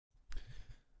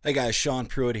Hey guys, Sean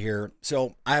Pruitt here.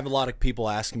 So I have a lot of people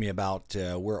asking me about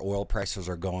where oil prices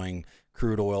are going,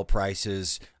 crude oil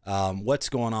prices, what's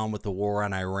going on with the war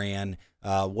on Iran,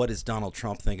 what does Donald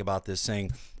Trump think about this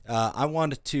thing? I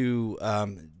wanted to,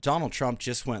 Donald Trump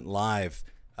just went live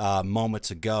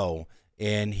moments ago,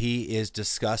 and he is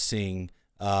discussing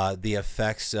the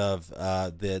effects of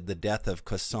the death of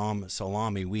Qassem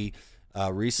Soleimani. We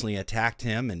recently attacked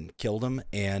him and killed him,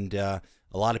 and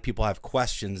a lot of people have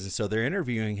questions, and so they're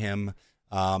interviewing him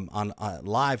on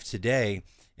live today.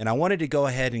 And I wanted to go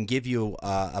ahead and give you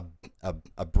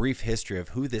a brief history of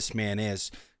who this man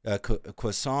is.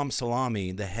 Qassem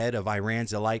Soleimani, the head of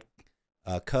Iran's elite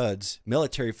Quds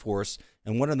military force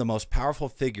and one of the most powerful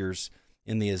figures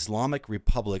in the Islamic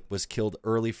Republic, was killed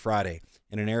early Friday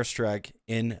in an airstrike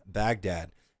in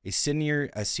Baghdad. A senior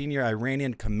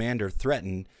Iranian commander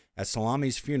threatened at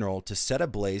Soleimani's funeral to set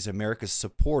ablaze America's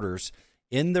supporters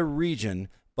in the region,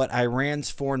 but Iran's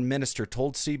foreign minister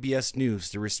told CBS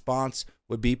News the response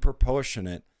would be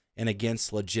proportionate and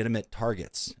against legitimate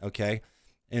targets. Okay,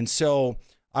 and so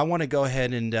I want to go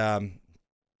ahead and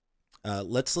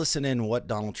let's listen in what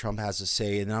Donald Trump has to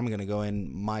say, and then I'm going to go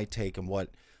in my take on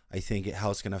what I think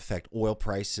how it's going to affect oil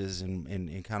prices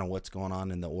and kind of what's going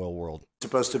on in the oil world.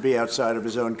 Supposed to be outside of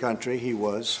his own country, he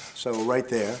was, so right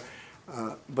there.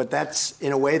 But that's,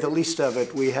 in a way, the least of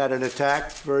it. We had an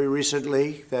attack very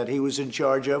recently that he was in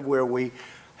charge of where we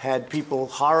had people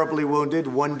horribly wounded,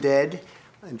 one dead.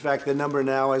 In fact, the number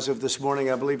now, as of this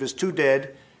morning, I believe is 2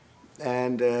 dead,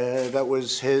 and that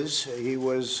was his. He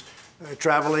was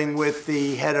traveling with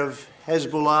the head of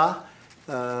Hezbollah.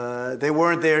 They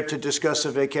weren't there to discuss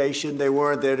a vacation. They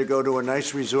weren't there to go to a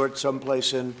nice resort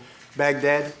someplace in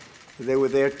Baghdad. They were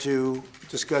there to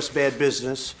discuss bad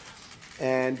business.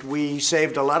 And we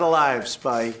saved a lot of lives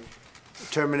by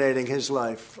terminating his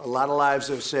life. A lot of lives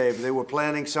have saved. They were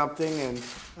planning something,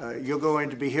 and you're going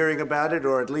to be hearing about it,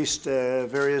 or at least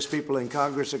various people in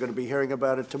Congress are going to be hearing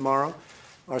about it tomorrow.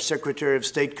 Our Secretary of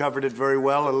State covered it very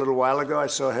well a little while ago. I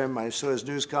saw his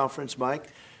news conference, Mike.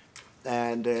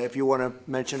 And if you want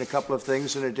to mention a couple of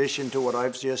things in addition to what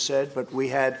I've just said, but we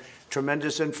had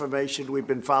tremendous information. We've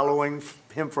been following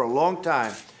him for a long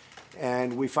time,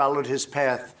 and we followed his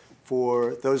path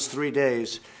for those 3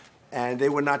 days, and they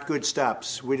were not good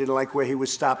stops. We didn't like where he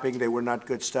was stopping. They were not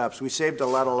good stops. We saved a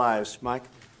lot of lives. Mike?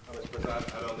 Mr.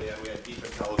 President, not only we had deep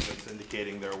intelligence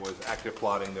indicating there was active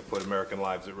plotting that put American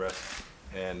lives at risk,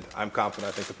 and I'm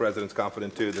confident, I think the President's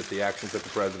confident too, that the actions that the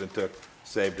President took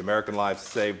saved American lives,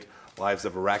 saved lives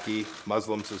of Iraqi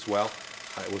Muslims as well.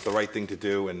 It was the right thing to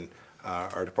do, and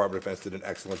our Department of Defense did an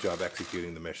excellent job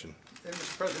executing the mission.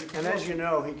 And as you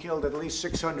know, he killed at least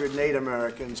 608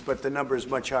 Americans, but the number is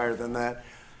much higher than that.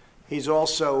 He's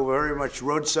also very much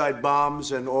roadside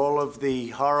bombs and all of the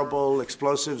horrible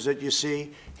explosives that you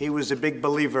see. He was a big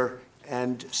believer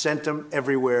and sent them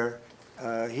everywhere.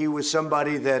 He was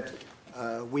somebody that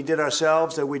we did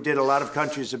ourselves and we did a lot of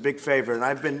countries a big favor. And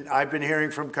I've been hearing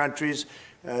from countries,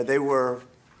 they were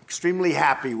extremely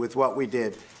happy with what we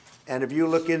did. And if you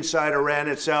look inside Iran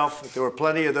itself, there were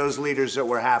plenty of those leaders that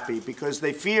were happy because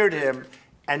they feared him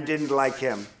and didn't like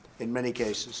him in many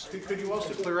cases. Could you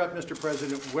also clear up, Mr.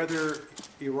 President, whether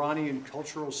Iranian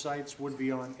cultural sites would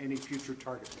be on any future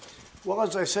target list? Well,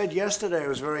 as I said yesterday, it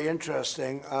was very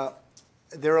interesting.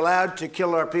 They're allowed to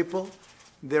kill our people.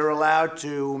 They're allowed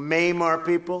to maim our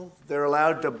people. They're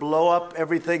allowed to blow up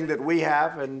everything that we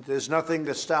have, and there's nothing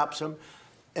that stops them.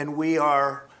 And we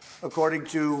are, according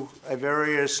to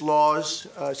various laws,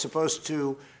 supposed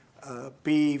to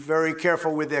be very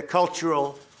careful with their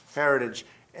cultural heritage.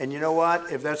 And you know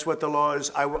what? If that's what the law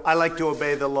is, I like to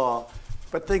obey the law.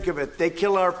 But think of it. They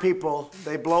kill our people.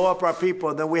 They blow up our people.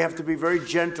 And then we have to be very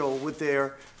gentle with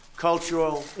their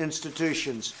cultural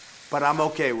institutions. But I'm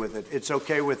okay with it. It's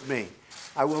okay with me.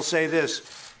 I will say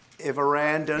this. If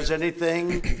Iran does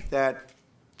anything that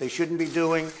they shouldn't be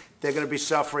doing, they're going to be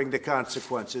suffering the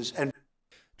consequences. And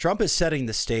Trump is setting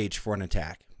the stage for an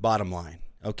attack, bottom line,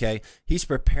 okay? He's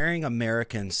preparing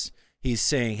Americans. He's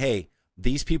saying, hey,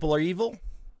 these people are evil,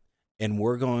 and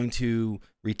we're going to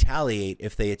retaliate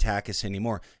if they attack us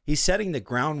anymore. He's setting the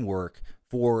groundwork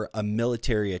for a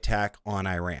military attack on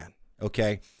Iran,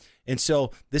 okay? And so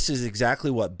this is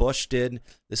exactly what Bush did.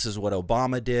 This is what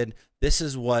Obama did. This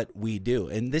is what we do.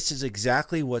 And this is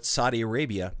exactly what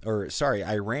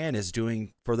Iran is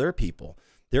doing for their people.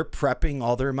 They're prepping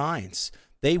all their minds.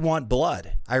 They want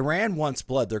blood. Iran wants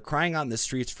blood. They're crying out in the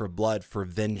streets for blood, for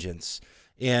vengeance.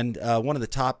 And one of the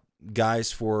top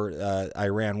guys for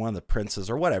Iran, one of the princes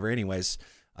or whatever, anyways,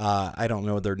 I don't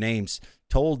know their names,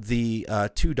 told the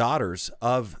 2 daughters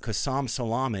of Qassem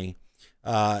Soleimani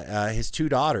his two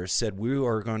daughters said, "We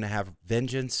are going to have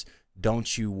vengeance.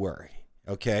 Don't you worry."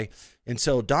 Okay. And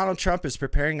so Donald Trump is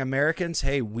preparing Americans.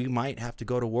 Hey, we might have to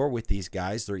go to war with these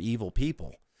guys. They're evil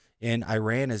people. And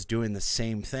Iran is doing the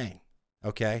same thing.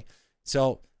 Okay.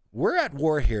 So we're at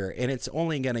war here, and it's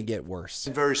only going to get worse.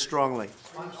 Very strongly.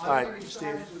 All right,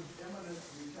 Steve.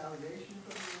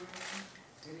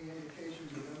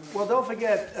 Well, don't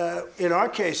forget, in our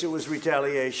case, it was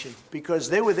retaliation because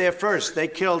they were there first. They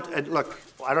killed, and look,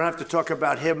 I don't have to talk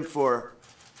about him for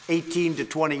 18 to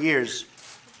 20 years.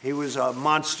 He was a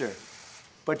monster.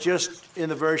 But just in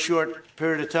the very short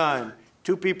period of time,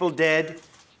 2 people dead,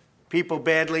 people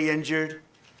badly injured,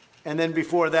 and then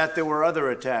before that, there were other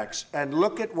attacks. And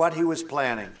look at what he was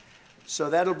planning. So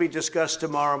that'll be discussed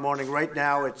tomorrow morning. Right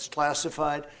now, it's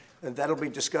classified, and that'll be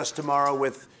discussed tomorrow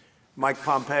with Mike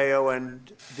Pompeo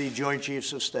and the Joint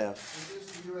Chiefs of Staff.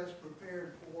 Is the U.S.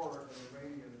 prepared for an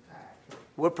Iranian attack?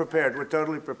 We're prepared. We're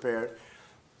totally prepared.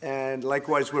 And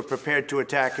likewise, we're prepared to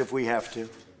attack if we have to,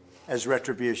 as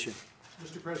retribution.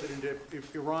 Mr. President,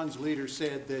 if Iran's leader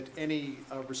said that any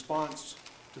response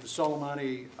to the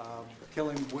Soleimani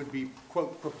killing would be,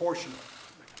 quote, proportionate,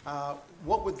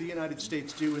 what would the United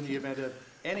States do in the event of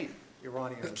any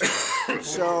Iranian response?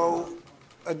 So,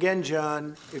 again,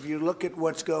 John, if you look at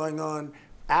what's going on,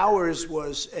 ours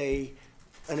was an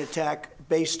attack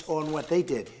based on what they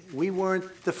did. We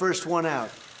weren't the first one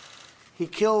out. He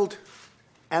killed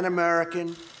an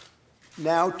American.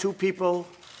 Now 2 people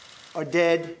are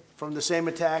dead from the same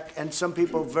attack, and some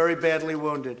people very badly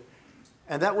wounded.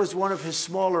 And that was one of his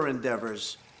smaller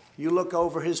endeavors. You look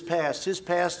over his past. His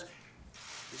past,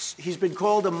 he's been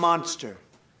called a monster,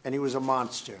 and he was a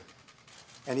monster.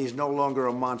 And he's no longer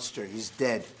a monster. He's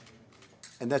dead.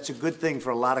 And that's a good thing for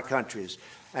a lot of countries.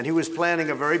 And he was planning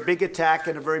a very big attack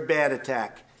and a very bad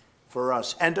attack for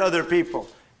us and other people,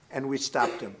 and we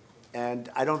stopped him. And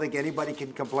I don't think anybody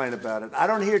can complain about it. I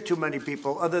don't hear too many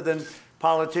people, other than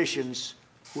politicians,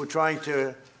 who are trying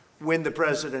to win the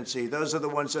presidency. Those are the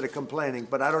ones that are complaining,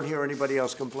 but I don't hear anybody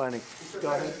else complaining.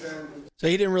 Go ahead. So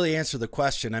he didn't really answer the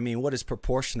question. I mean, what is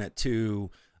proportionate to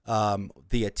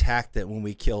the attack that when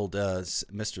we killed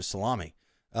Mr. Salami?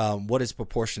 What is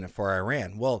proportionate for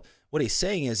Iran? Well, what he's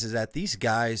saying is that these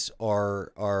guys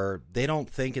they don't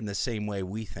think in the same way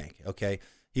we think. Okay,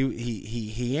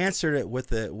 he answered it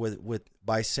with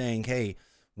by saying, hey,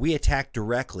 we attacked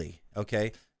directly.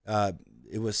 Okay,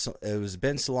 it was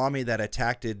bin Salami that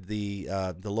attacked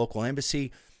the local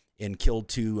embassy and killed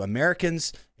 2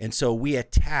 Americans, and so we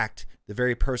attacked the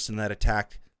very person that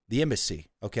attacked the embassy.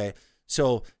 Okay,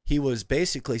 so he was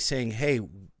basically saying, hey,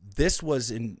 this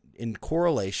was in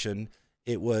correlation.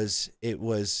 It was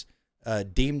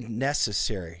deemed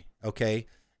necessary. Okay,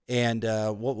 and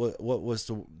what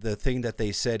was the thing that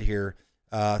they said here?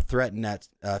 Threatened at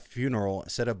funeral,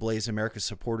 set ablaze America's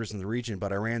supporters in the region,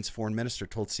 but Iran's foreign minister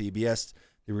told CBS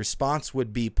the response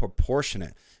would be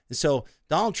proportionate. And so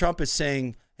Donald Trump is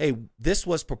saying, hey, this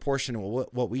was proportionate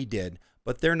what we did,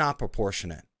 but they're not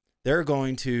proportionate. They're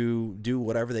going to do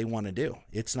whatever they want to do.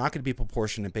 It's not going to be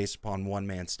proportionate based upon one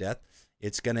man's death.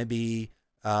 It's going to be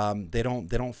they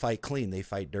don't fight clean. They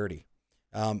fight dirty.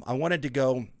 I wanted to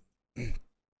go.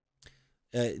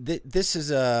 This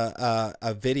is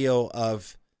a video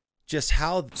of just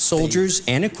how soldiers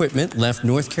and equipment left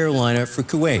North Carolina for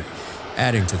Kuwait,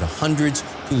 adding to the hundreds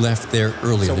who left there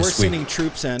earlier this week. So we're sending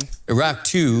troops in. Iraq,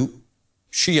 too.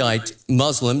 Shiite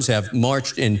Muslims have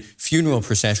marched in funeral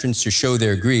processions to show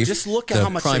their grief. Just look at how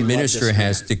much the Prime Minister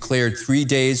has declared 3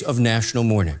 days of national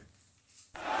mourning.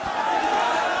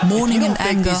 Mourning and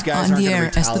anger are in the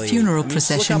air as the funeral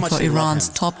procession for Iran's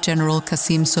top general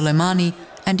Qassem Soleimani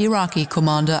and Iraqi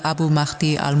commander Abu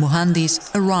Mahdi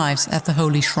al-Muhandis arrives at the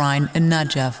holy shrine in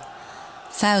Najaf.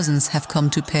 Thousands have come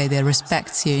to pay their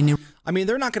respects here in Iran. I mean,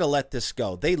 they're not going to let this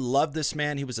go. They love this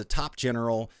man. He was a top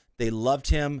general. They loved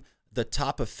him. The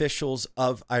top officials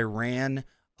of Iran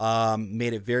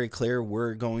made it very clear,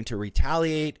 we're going to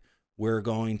retaliate. We're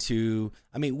going to,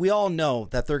 I mean, we all know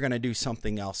that they're going to do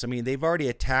something else. I mean, they've already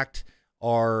attacked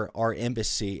our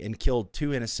embassy and killed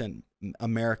 2 innocent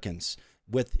Americans.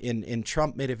 And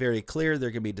Trump made it very clear they're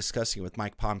going to be discussing with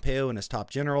Mike Pompeo and his top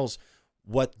generals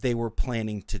what they were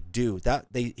planning to do.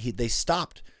 That they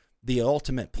stopped the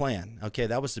ultimate plan. Okay,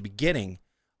 that was the beginning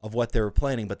of what they were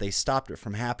planning, but they stopped it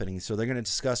from happening. So they're going to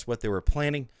discuss what they were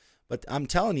planning. But I'm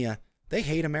telling you, they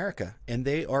hate America and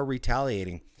they are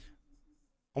retaliating.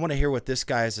 I want to hear what this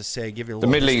guy has to say. Give you a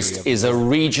little. The Middle East is a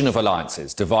region of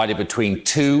alliances divided between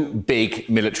 2 big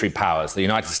military powers, the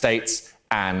United States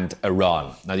and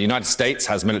Iran. Now, the United States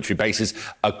has military bases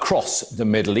across the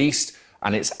Middle East,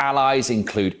 and its allies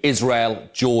include Israel,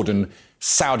 Jordan,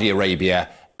 Saudi Arabia,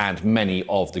 and many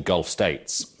of the Gulf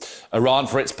states. Iran,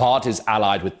 for its part, is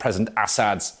allied with President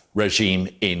Assad's regime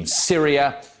in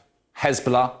Syria,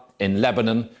 Hezbollah in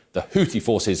Lebanon, the Houthi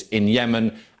forces in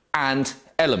Yemen, and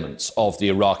elements of the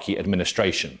Iraqi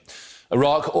administration.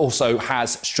 Iraq also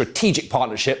has strategic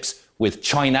partnerships with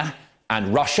China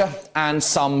and Russia, and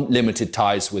some limited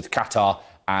ties with Qatar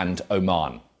and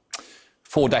Oman.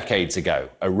 4 decades ago,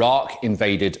 Iraq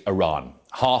invaded Iran.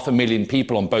 500,000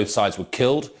 people on both sides were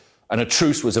killed, and a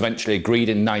truce was eventually agreed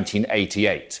in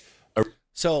 1988.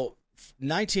 So,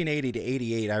 1980 to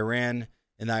 88, Iran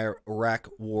and the Iraq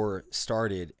War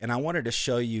started, and I wanted to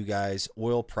show you guys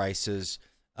oil prices.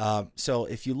 So,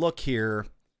 if you look here,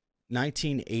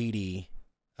 1980,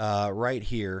 right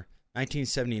here,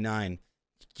 1979,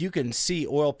 you can see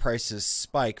oil prices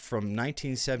spike from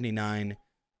 1979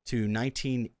 to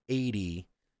 1980,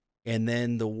 and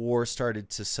then the war started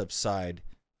to subside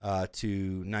to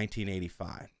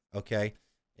 1985. Okay,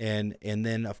 and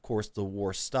then of course the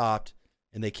war stopped,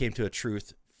 and they came to a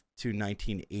truce to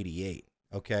 1988.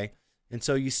 Okay, and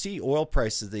so you see oil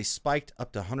prices, they spiked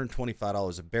up to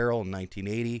 $125 a barrel in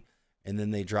 1980, and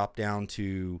then they dropped down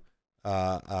to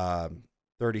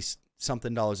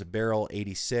 30-something a barrel,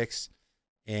 86,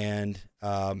 and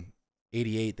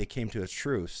 88 they came to a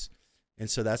truce, and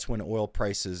so that's when oil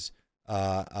prices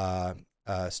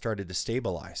started to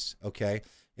stabilize. Okay,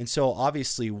 and so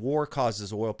obviously war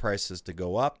causes oil prices to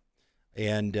go up,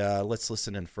 and let's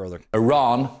listen in further.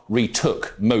 Iran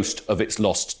retook most of its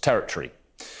lost territory.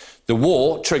 The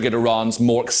war triggered Iran's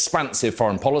more expansive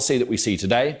foreign policy that we see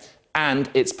today, and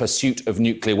its pursuit of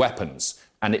nuclear weapons,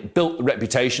 and it built the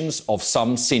reputations of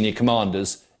some senior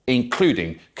commanders,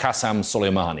 including Qassem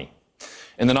Soleimani.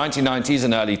 In the 1990s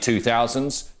and early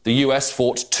 2000s, the US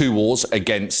fought 2 wars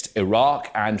against Iraq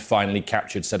and finally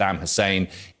captured Saddam Hussein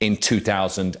in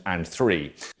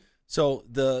 2003. So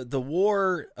the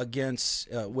war against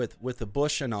with the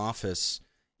Bush in office,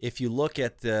 if you look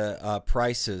at the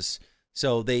prices,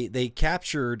 so they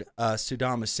captured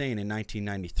Saddam Hussein in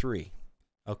 1993.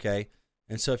 Okay,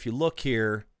 and so if you look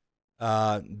here,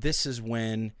 this is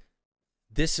when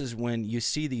you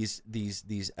see these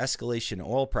escalation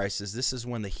oil prices. This is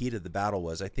when the heat of the battle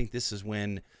was. I think this is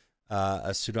when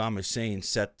Saddam Hussein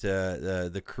set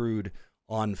the crude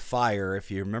on fire, if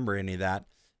you remember any of that.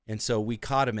 And so we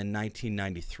caught him in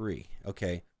 1993,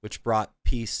 okay, which brought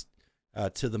peace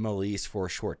to the Middle East for a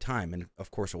short time. And,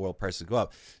 of course, oil prices go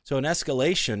up. So an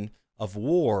escalation of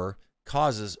war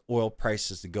causes oil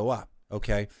prices to go up,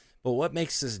 okay? But what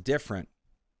makes this different?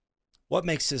 What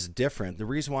makes this different? The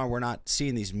reason why we're not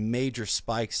seeing these major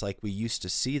spikes like we used to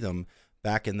see them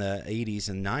back in the 80s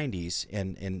and 90s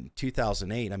and in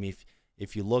 2008. I mean,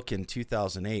 if you look in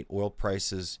 2008, oil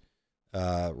prices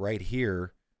right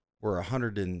here were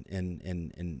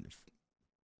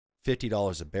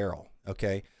 $150 a barrel.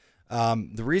 Okay,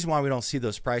 the reason why we don't see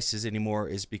those prices anymore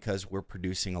is because we're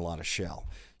producing a lot of shale.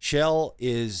 Shale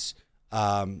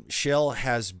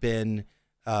has been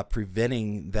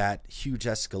preventing that huge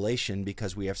escalation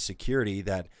because we have security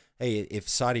that, hey, if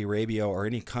Saudi Arabia or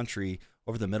any country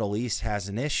over the Middle East has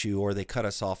an issue or they cut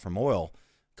us off from oil,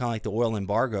 kind of like the oil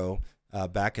embargo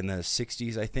back in the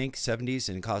 60s, I think, 70s,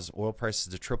 and it caused oil prices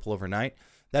to triple overnight.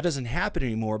 That doesn't happen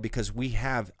anymore because we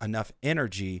have enough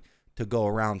energy to go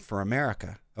around for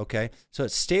America, okay? So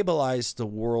it stabilized the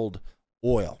world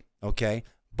oil, okay?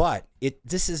 But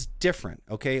this is different,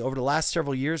 okay? Over the last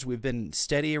several years, we've been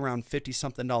steady around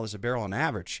 $50-something a barrel on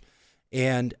average.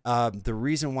 And the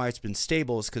reason why it's been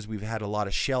stable is because we've had a lot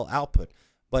of shale output.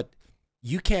 But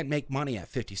you can't make money at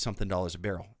 $50-something a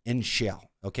barrel in shale,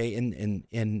 okay?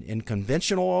 In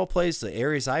conventional oil plays, the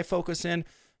areas I focus in,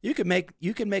 you can make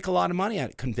a lot of money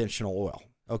at conventional oil,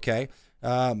 okay?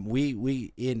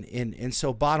 And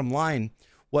so bottom line,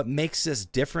 what makes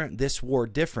this war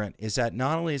different is that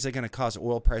not only is it going to cause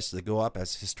oil prices to go up,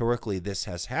 as historically this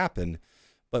has happened,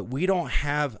 but we don't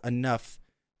have enough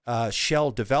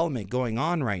shale development going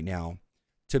on right now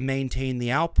to maintain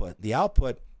the output. The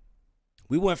output,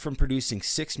 we went from producing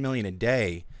 6 million a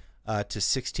day to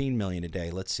 16 million a day.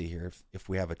 Let's see here if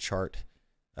we have a chart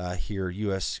here,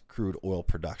 U.S. crude oil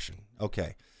production.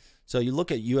 Okay, so you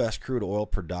look at U.S. crude oil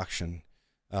production.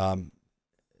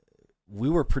 We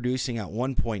were producing at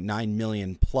 1.9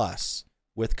 million plus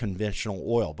with conventional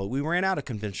oil, but we ran out of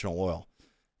conventional oil,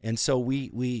 and so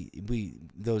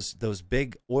those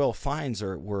big oil finds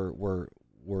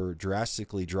were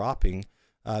drastically dropping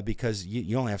because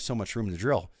you only have so much room to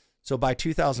drill. So by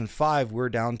 2005, we're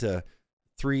down to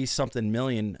 3-something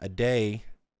million a day.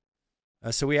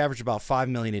 So we averaged about 5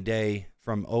 million a day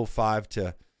from 2005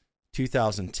 to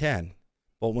 2010.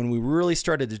 But when we really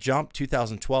started to jump,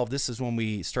 2012, this is when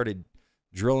we started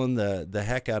drilling the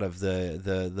heck out of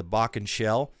the Bakken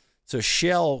shale. So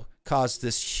shale caused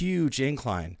this huge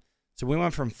incline. So we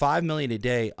went from 5 million a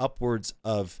day upwards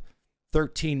of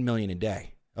 13 million a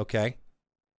day, okay?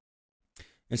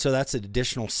 And so that's an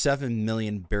additional 7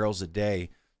 million barrels a day.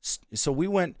 So we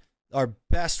went, our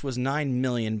best was 9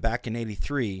 million back in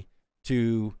 83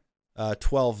 to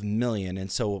 12 million.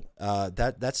 And so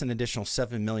that's an additional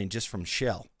 7 million just from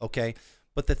shale, okay?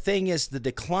 But the thing is, the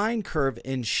decline curve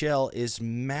in shale is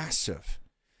massive.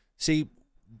 See,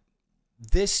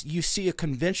 this, you see a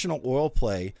conventional oil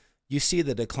play, you see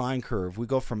the decline curve. We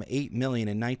go from 8 million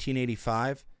in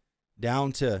 1985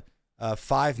 down to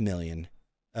 5 million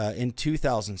in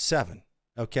 2007,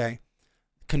 okay?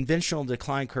 Conventional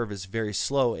decline curve is very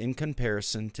slow in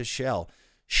comparison to shale.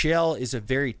 Shale is a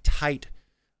very tight,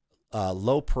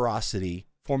 low porosity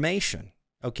formation,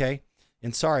 okay?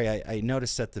 And sorry, I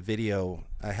noticed that the video,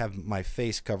 I have my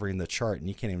face covering the chart and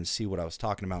you can't even see what I was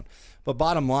talking about. But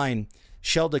bottom line,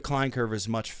 shale decline curve is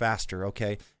much faster,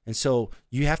 okay? And so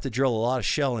you have to drill a lot of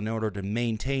shale in order to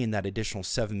maintain that additional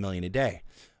 7 million a day.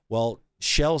 Well,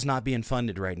 shale's not being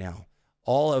funded right now.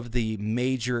 All of the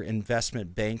major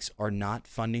investment banks are not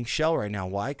funding shale right now.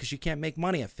 Why? Because you can't make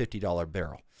money at $50 a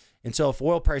barrel. And so if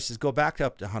oil prices go back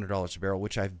up to $100 a barrel,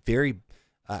 which I think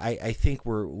I think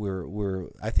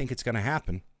it's going to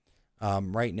happen.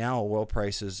 Right now, oil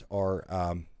prices are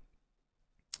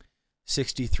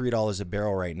 $63 a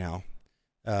barrel right now,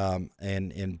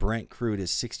 and Brent crude is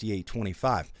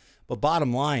 $68.25. But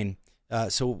bottom line,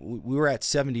 so we were at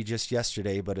 70 just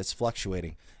yesterday, but it's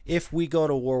fluctuating. If we go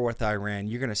to war with Iran,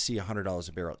 you're going to see $100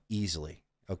 a barrel easily.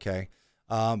 Okay,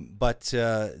 but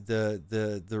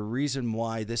the reason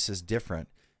why this is different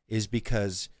is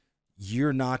because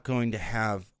you're not going to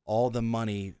have all the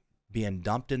money being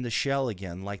dumped into shale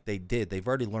again like they did. They've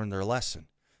already learned their lesson.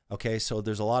 Okay, so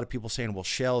there's a lot of people saying, well,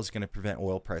 shale is going to prevent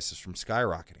oil prices from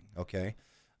skyrocketing. Okay,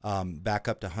 back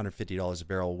up to $150 a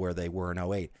barrel where they were in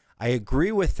 08. I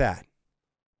agree with that.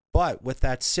 But with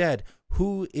that said,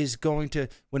 who is going to,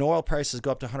 when oil prices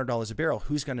go up to $100 a barrel,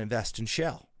 who's going to invest in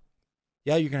shale?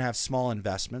 Yeah, you're going to have small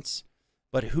investments,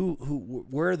 but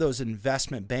where are those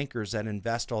investment bankers that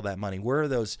invest all that money? Where are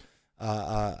those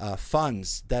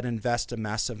funds that invest a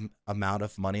massive amount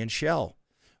of money in shale?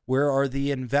 Where are the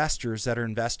investors that are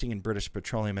investing in British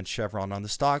Petroleum and Chevron on the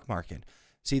stock market?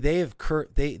 See, they have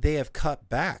cut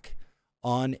back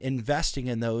on investing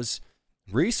in those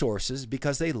resources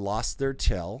because they lost their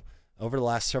till over the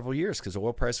last several years because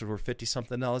oil prices were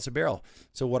 $50-something a barrel.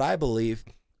 So what I believe,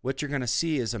 what you're going to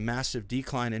see is a massive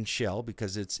decline in shale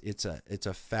because it's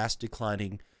a fast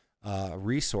declining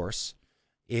resource,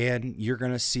 and you're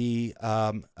going to see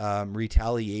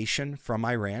retaliation from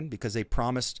Iran because they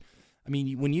promised. I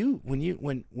mean, when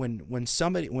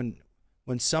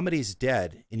somebody's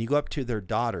dead and you go up to their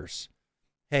daughters,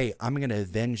 hey, I'm going to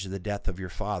avenge the death of your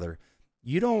father.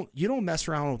 You don't mess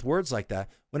around with words like that.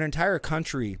 When an entire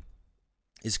country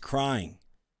is crying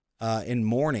in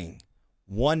mourning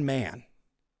one man,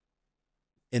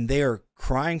 and they are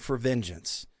crying for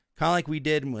vengeance, kind of like we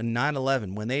did when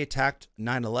 9/11, when they attacked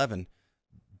 9/11,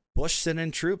 Bush sent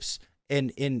in troops,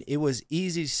 and it was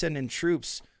easy to send in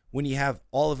troops when you have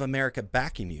all of America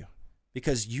backing you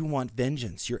because you want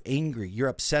vengeance. You're angry. You're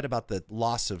upset about the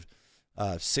loss of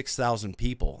 6,000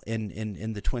 people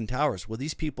in the Twin Towers. Well,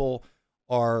 these people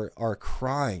are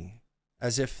crying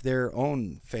as if their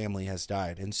own family has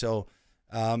died, and so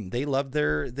they love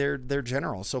their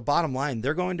general. So bottom line,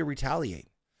 they're going to retaliate,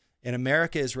 and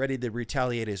America is ready to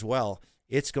retaliate as well.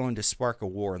 It's going to spark a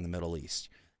war in the Middle East,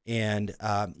 and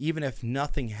even if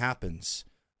nothing happens,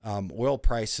 oil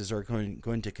prices are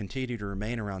going to continue to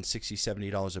remain around $60,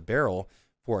 $70 a barrel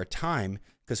for a time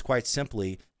because, quite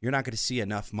simply, you're not going to see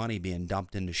enough money being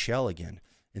dumped into shale again.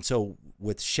 And so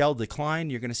with shale decline,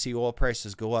 you're going to see oil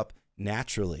prices go up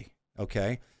naturally,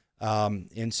 okay?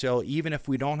 And so even if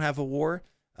we don't have a war,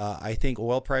 I think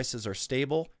oil prices are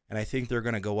stable, and I think they're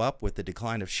going to go up with the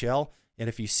decline of shale. And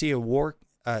if you see a war,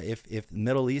 if the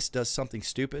Middle East does something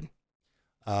stupid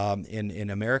and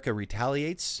America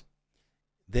retaliates,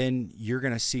 then you're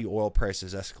going to see oil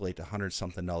prices escalate to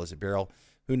 $100-something a barrel.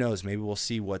 Who knows? Maybe we'll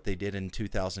see what they did in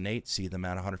 2008, see them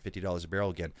at $150 a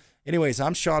barrel again. Anyways,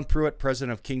 I'm Sean Pruitt,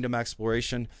 president of Kingdom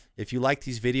Exploration. If you like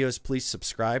these videos, please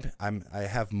subscribe. I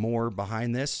have more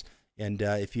behind this. And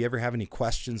if you ever have any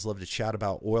questions, love to chat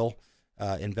about oil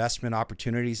investment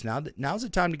opportunities. Now's the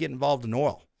time to get involved in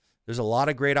oil. There's a lot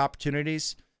of great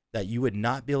opportunities that you would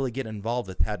not be able to get involved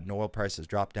with had oil prices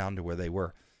drop down to where they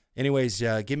were. Anyways,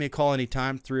 give me a call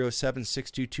anytime,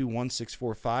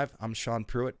 307-622-1645. I'm Sean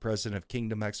Pruitt, president of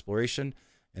Kingdom Exploration.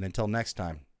 And until next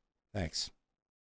time, thanks.